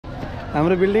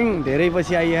हाम्रो बिल्डिङ धेरै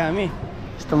पछि आइए हामी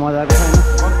यस्तो मजाको छैन।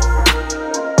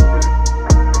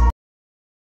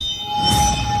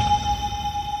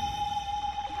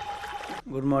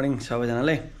 गुड मर्निङ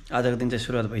सबैजनालाई। आजको दिन चाहिँ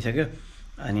सुरुवात भइसक्यो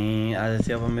अनि आज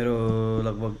चाहिँ अब मेरो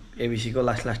लगभग एबिसीको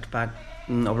लास्ट पार्ट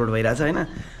अपलोड भइरहेछ हैन।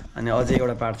 अनि अझै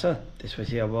एउटा पार्ट छ,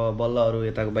 त्यसपछि अब बल्ल अरू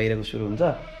यताको बाहिरको सुरु हुन्छ।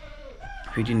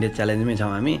 15 डेज च्यालेन्जमै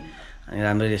छौँ हामी अनि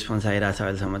राम्रो रेस्पोन्स आइरहेछ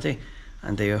अहिलेसम्म चाहिँ।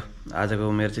 अनि त्यही हो, आजको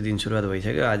मेरो चाहिँ दिन सुरुवात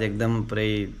भइसक्यो। आज एकदम पुरै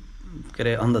के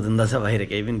अरे अन्धधुन्ध छ, बाहिर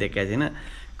केही पनि देखाएको छैन,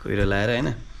 कुहिरो लाएर हैन,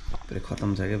 पुरै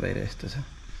खतम छ क्या बाहिर, यस्तो छ,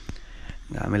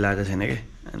 घामै लागेको छैन कि।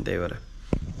 अनि त्यही भएर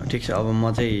ठिक छ, अब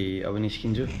म चाहिँ अब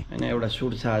निस्किन्छु हैन। एउटा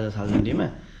सुट छ आज सालजन्डीमा,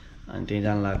 अनि त्यहीँ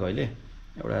जान लागेको अहिले।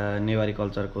 एउटा नेवारी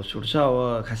कल्चरको सुट छ,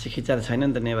 अब खासै खिचाएर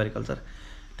छैन नि त नेवारी कल्चर,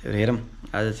 त्यही भएर हेरौँ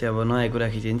आज चाहिँ अब नयाँ कुरा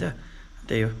खिचिन्छ।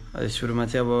 त्यही हो, सुरुमा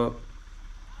चाहिँ अब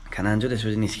खाना खान्छु,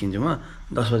 त्यसपछि निस्किन्छु म।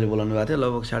 10 बजे बोलाउनु भएको थियो,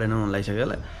 लगभग 9:30 लागिसक्यो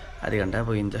होला, आधी घन्टा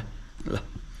पुगिन्छ ल।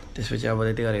 त्यसपछि अब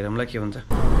त्यति गरेर हेरौँला के हुन्छ।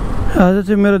 आज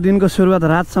चाहिँ मेरो दिनको सुरुवात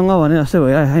रातसँग भने जस्तै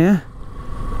भइरहेको छ। यहाँ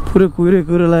पुरै कुहिरो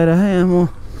लगाइरहेको यहाँ।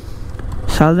 म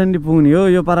सालजन्डी पुग्ने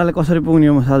हो, यो पाराले कसरी पुग्ने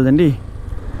हो म सालजन्डी,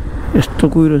 यस्तो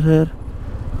कुहिरो छ यार।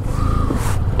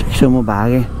 ठिक छ, म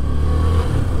भागेँ।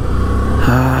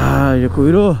 यो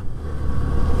कुहिरो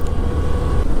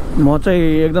म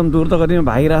चाहिँ एकदम दूर त कतिमा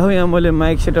भागिरहेको। यहाँ मैले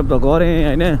माइक सेटअप त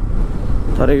गरेँ होइन,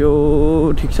 तर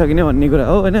यो ठिक छ कि नै भन्ने कुरा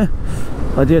हो होइन।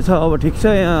 अझै छ अब ठिक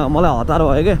छ। यहाँ मलाई हतार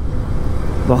भयो क्या,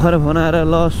 भर्खर फोन आएर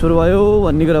ल सुरु भयो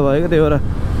भन्ने कुरा भयो क्या, त्यही भएर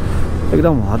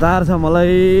एकदम हतार छ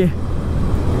मलाई।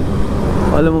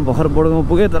 अहिले म भर्खर बोर्डमा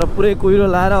पुगेँ, तर पुरै कुहिरो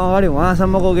लाएर अगाडि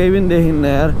वहाँसम्मको केही पनि देखिन्न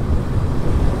यार।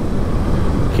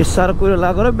 के साह्रो कुहिरो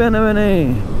लगाएको र बिहान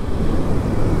बिहानै।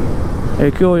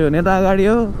 ए के हो यो, नेता गाडी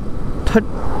हो? थट,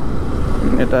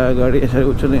 नेता गाडी यसरी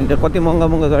उच्चिन्छ, कति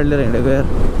महँगा गाडी लिएर हिँडेको यार।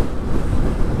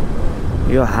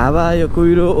 यो हावा, यो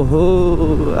कुहिरो, ओहो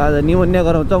आज निमोनिया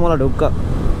गराउँछ मलाई ढुक्क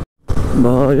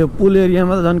भयो। यो पुल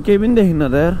एरियामा त झन् केही पनि देखिन्न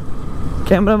त यार,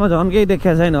 क्यामेरामा झन् केही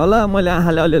देखाएको छैन होला, मैले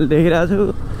आँखाले अलिअलि देखिरहेको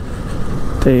छु।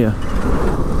 त्यही हो,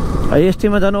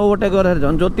 एसटीमा झन् ओभरटेक गरेर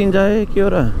झन् जोतिन्छ है, के हो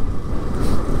र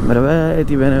मेरो भए।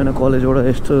 यति बिहान कलेजबाट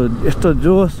यस्तो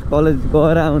जोस, कलेज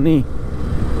गएर आउने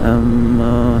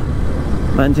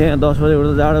मान्छे यहाँ 10 बजे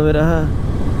उठ्दा जाडो भइरह,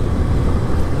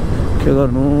 के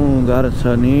गर्नु, गाह्रो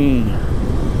छ नि।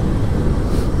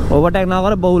 ओभरटेक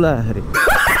नगर बौला फेरि।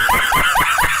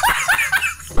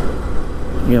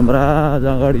 यमराज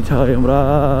अगाडि छ,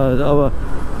 यमराज। अब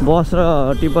बस र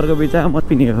टिप्परको बिचमा म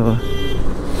पिनिएको हो।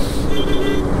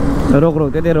 रोक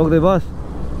त्यतै रोक्दै बस,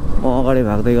 म अगाडि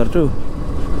भाग्दै गर्छु।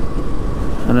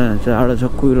 होइन जाडो छ,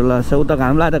 कुहिरो लाग्छ, उता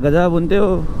घाम लाग्दा गजब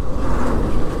हुन्थ्यो।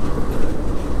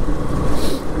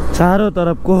 चारो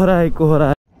तरफ कोहरा ही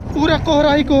कोहरा, पूरा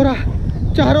कोहरा ही कोहरा,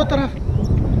 चारों तरफ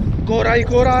कोहरा ही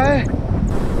कोहरा है।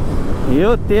 यो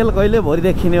तेल कहिले भरि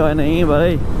देखिने भएन यहीँ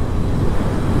भरै।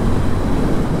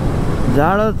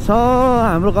 जाडो छ,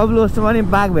 हाम्रो कपिल वस्तुमा नि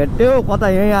बाघ भेट्यो, कता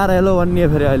यहीँ आएर हेलो भन्ने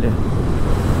फेरि अहिले।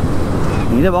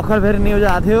 हिजो भर्खर फेरि न्युज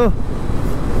आएको थियो,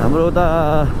 हाम्रो उता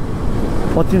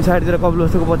पश्चिम साइडतिर, कपिल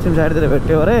वस्तुको पश्चिम साइडतिर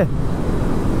भेट्यो अरे।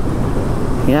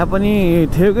 यहाँ पनि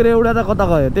थियो कि एउटा त कता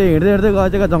गयो, त्यही हिँड्दै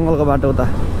गएछ क्या जङ्गलको बाटो उता।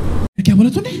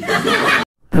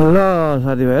 ल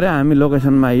साथीभाइहरू, हामी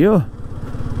लोकेसनमा आइयो।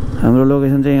 हाम्रो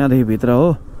लोकेसन चाहिँ यहाँदेखि भित्र हो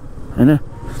होइन।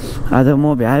 आज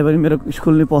म भ्याए पनि मेरो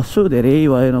स्कुल नै पस्छु, धेरै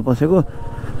भयो नपसेको।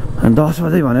 10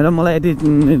 बजे भनेर मलाई यति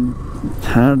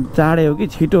चाँडै हो कि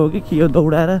छिटो हो कि के हो,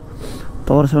 दौडाएर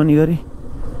तर्साउने गरी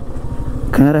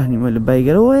कहाँ राख्ने मैले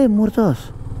बाइकेर। ओए मुर्छस्,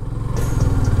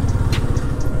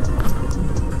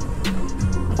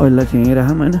 अहिले चाहिँ यहीँ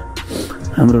राखौँ होइन।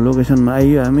 हाम्रो लोकेसनमा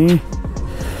आइयो हामी,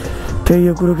 त्यही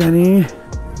यो कुरो कहानी,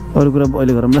 अरू कुरा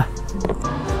अहिले गरौँ ल।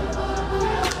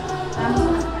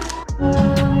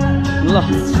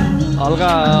 हल्का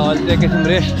अहिले चाहिँ एकैछिन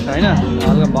रेस्ट होइन,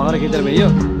 हल्का भगर खिचेर भइयो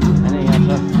होइन। यहाँ छ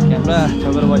क्यामेरा,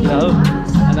 छोपेर बसिरहेको हो।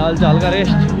 अनि अहिले चाहिँ हल्का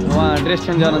रेस्ट। उहाँ ड्रेस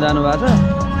चेन्ज गर्न जानुभएको छ।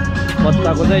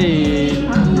 बच्चाको चाहिँ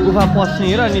गुफा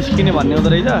पस्ने र निस्किने भन्ने हुँदो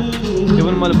रहेछ, त्यो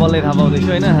पनि मैले बल्लै थाहा पाउँदैछु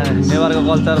होइन। नेवारको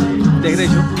कल्चर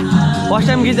देख्दैछु, फर्स्ट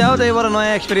टाइम खिचायो, त्यही भएर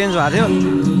नयाँ एक्सपिरियन्स भएको थियो,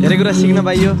 धेरै कुरा सिक्न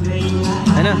पाइयो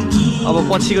होइन। अब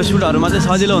पछिको सुटहरूमा चाहिँ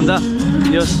सजिलो हुन्छ।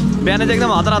 यो बिहान चाहिँ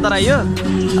एकदम हतार आइयो,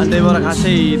 अनि त्यही भएर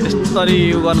खासै त्यस्तरी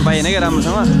उयो गर्नु पाइएन क्या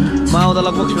राम्रोसँग। म आउँदा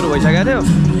लगभग सुरु भइसकेको थियो,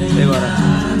 त्यही भएर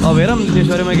अब हेरौँ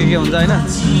त्यसोमा के हुन्छ होइन।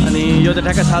 अनि यो चाहिँ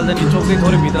ठ्याक्कै सालजन्डी चोककै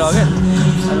थोरै भित्र हो क्या।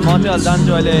 अनि म चाहिँ अहिले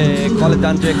जान्छु, अहिले कलेज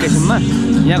जान्छु एकैछिनमा।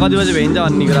 यहाँ कति बजी भइन्छ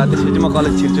भन्ने कुरा, त्यसपछि म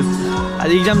कलेज छिर्छु। आज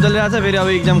इक्जाम चलिरहेको छ, फेरि अब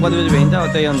इक्जाम कति बजी भइन्छ अब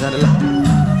त्यही अनुसारले ल।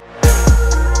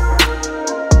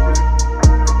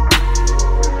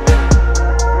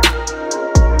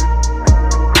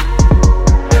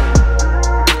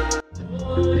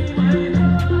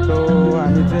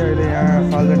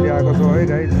 आएको छौँ है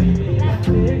गाइज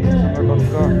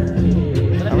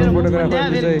हाम्रो फोटोग्राफर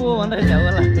विजय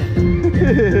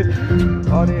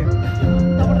अनि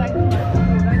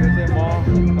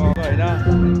होइन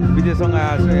विजयसँग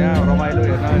आएको छु यहाँ रमाइलो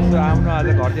हेर्न यसो आउनु आज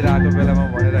घरतिर आएको बेलामा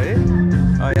भनेर है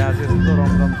यहाँ चाहिँ यस्तो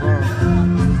रमझम छ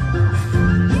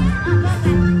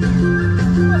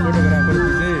फोटोग्राफर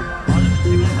विजय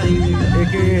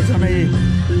एके जनै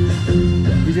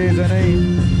विजय जनै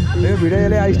यो भिडियो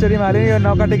यसले स्टोरीमा हाल्यो यो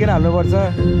नकाटिकन हाल्नुपर्छ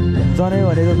जनै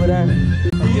भनेको कुरा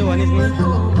त्यो भनिस् नि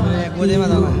गोजेमा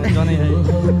जनै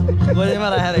गोजेमा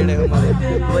राखेर हिँडेको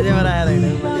गोजेमा राखेर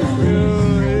हिँडेको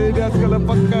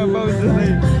पक्का पाउँछ नै।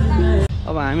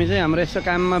 अब हामी चाहिँ हाम्रो यस्तो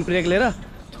काममा ब्रेक लिएर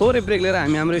थोरै ब्रेक लिएर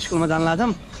हामी हाम्रो स्कुलमा जान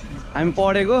लाग्छौँ। हामी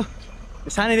पढेको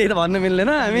सानैदेखि त भन्नु मिल्दैन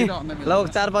हामी लगभग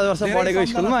 4-5 वर्ष पढेको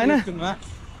स्कुलमा होइन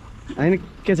होइन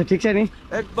के छ ठिक छ नि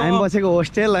हामी बसेको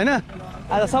होस्टेल होइन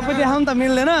आज सबै देखाउनु त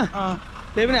मिल्दैन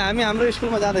त्यही पनि हामी हाम्रो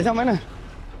स्कुलमा जाँदैछौँ होइन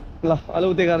ल अलि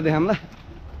उतै गरेर देखाऊँ ल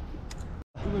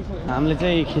हामीले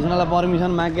चाहिँ खिच्नलाई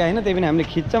पर्मिसन माग्यो होइन त्यही पनि हामीले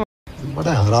खिच्छौँ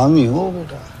हरामी हो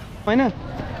बेटा होइन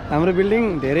हाम्रो बिल्डिङ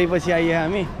धेरै पछि आइयो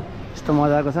हामी यस्तो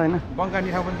मजाको छ होइन बङ्कानी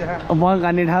ठाउँ पनि देखा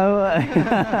बङ्कानी ठाउँ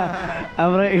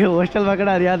हाम्रो यो होस्टेलमा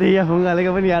केटाहरू याद यहाँ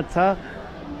फुङ्गालेको पनि याद छ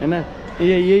होइन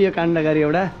यही यो काण्डकारी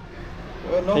एउटा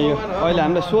यो अहिले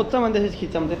हामीले सोध्छौँ अनि त्यसपछि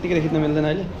खिच्छौँ त्यत्तिकै खिच्न मिल्दैन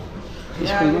अहिले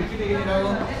स्कुलमा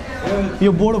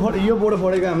यो बोर्ड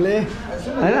फोडेको हामीले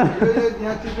होइन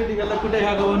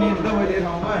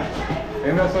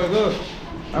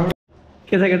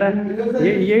के छ केटा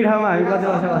यही ठाउँमा हामी कति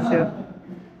वर्ष बस्यो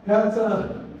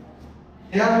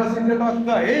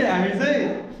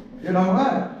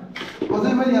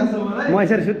म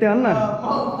यसरी सुत्थेँ भन् न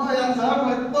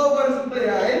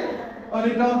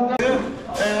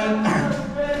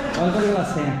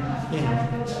क्लास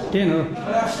 10 हो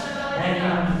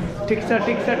ठिक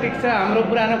छ हाम्रो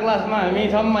पुरानो क्लासमा हामी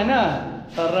छौँ होइन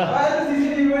तर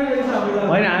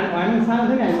होइन हामी सानो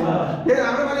नि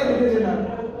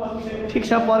ठिक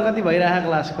छ प्रगति भइरहेको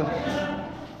क्लासको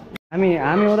हामी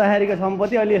हुँदाखेरिको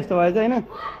सम्पत्ति अलि यस्तो भएछ होइन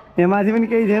यहाँ माथि पनि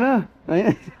केही थिएन होइन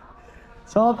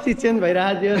सब चिज चेन्ज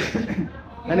भइरहेको थियो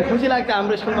अनि खुसी लाग्छ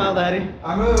हाम्रो स्कुलमा आउँदाखेरि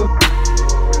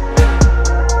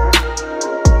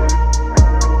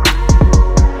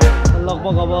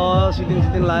लगभग अब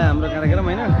सिटिङ लाग्यो हाम्रो कार्यक्रम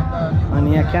होइन अनि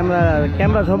यहाँ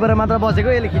क्यामेरा छोपेर मात्र बसेको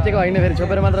यसले खिचेको होइन फेरि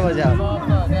छोपेर मात्र बस्यो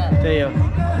त्यही हो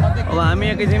अब हामी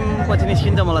एकैछिन पछि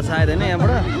निस्किन्छ मलाई सायद होइन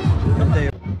यहाँबाट त्यही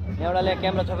हो एउटाले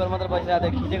क्यामेरा छोपेर मात्र बसिरहेको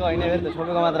थियो खिचेको होइन फेरि त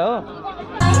छोपेको मात्र हो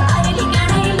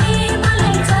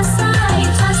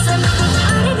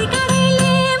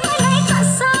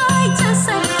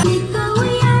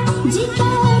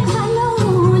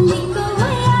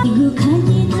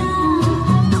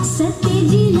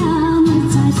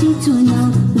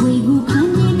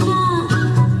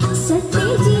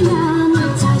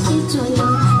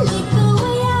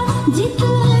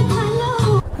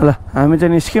ल हामी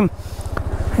चाहिँ निस्क्यौँ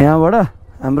यहाँबाट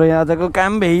हाम्रो यहाँ आजको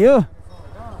काम भइयो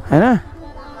होइन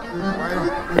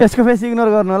यसको फेस इग्नोर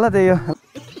गर्नु होला त्यही हो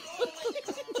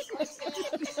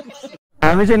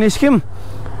हामी चाहिँ निस्क्यौँ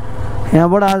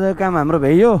यहाँबाट आजको काम हाम्रो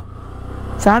भइयो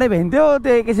चाँडै भइन्थ्यो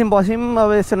त्यो एकैछिन बस्यौँ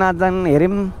अब यसो नाचगान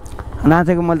हेऱ्यौँ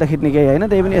नाचेको मैले त खिच्ने केही होइन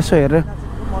त्यही पनि यसो हेरेर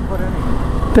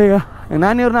त्यही हो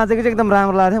नानीहरू नाचेको चाहिँ एकदम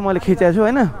राम्रो लाग्थ्यो मैले खिचेको छु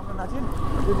होइन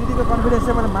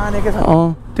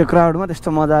त्यो क्राउडमा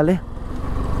त्यस्तो मजाले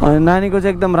अनि नानीको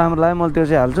चाहिँ एकदम राम्रो लाग्यो मैले त्यो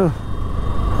चाहिँ हाल्छु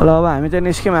ल अब हामी चाहिँ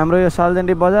निस्क्यौँ हाम्रो यो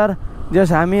सालजन्डी बजार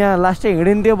जस हामी यहाँ लास्टै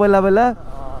हिँडिन्थ्यो बेला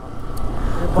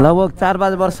लगभग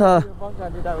 4-5 वर्ष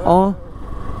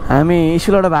हामी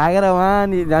स्कुलबाट भागेर वहाँ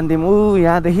जान्थ्यौँ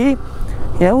यहाँदेखि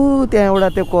यहाँ त्यहाँ एउटा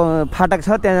त्यो फाटक छ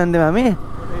त्यहाँ जान्थ्यौँ हामी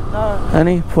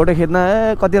अनि फोटो खिच्न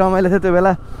कति रमाइलो थियो त्यो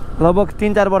बेला लगभग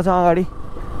 3-4 वर्ष अगाडि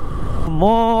म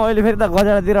अहिले फेरि त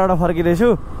गजरातिरबाट फर्किँदैछु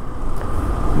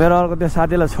मेरो अर्को त्यो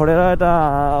साथीलाई छोडेर यता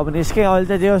अब निस्केँ अहिले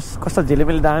चाहिँ जे कस्तो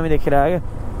झिलिमिली दामी देखिरहेको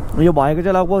क्या यो भएको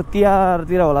चाहिँ लगभग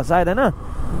तिहारतिर होला सायद होइन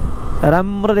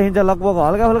राम्रो देखिन्छ लगभग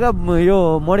हल्का फुल्का यो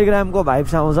मणिग्रामको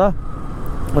भाइब्स आउँछ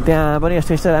त्यहाँ पनि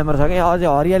यस्तो राम्रो छ कि अझै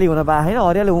हरियाली हुन पाएको छैन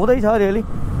हरियाली हुँदैछ अलिअलि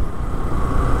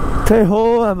त्यही हो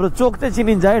हाम्रो चोक चाहिँ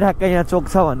चिनिन्छ है ठ्याक्कै यहाँ चोक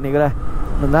छ भन्ने कुरा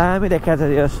दामी देखाएको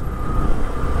छ यस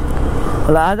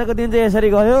ल आजको दिन चाहिँ यसरी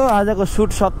गयो आजको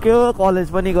सुट सक्यो कलेज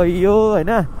पनि गइयो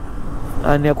होइन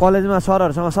अनि कलेजमा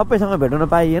सरहरूसँग सबैसँग भेट्न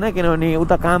पाइएन किनभने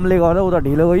उता कामले गर्दा उता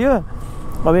ढिलो गयो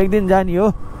अब एक दिन जाने हो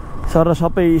सर र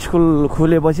सबै स्कुल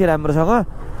खुलेपछि राम्रोसँग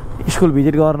स्कुल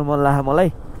भिजिट गर्नु मन लाग्यो मलाई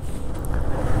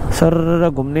सर र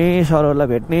घुम्ने सरहरूलाई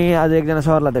भेट्ने आज एकजना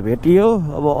सरलाई त भेटियो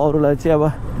अब अरूलाई चाहिँ अब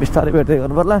बिस्तारै भेट्दै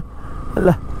गर्नु पर्ला ल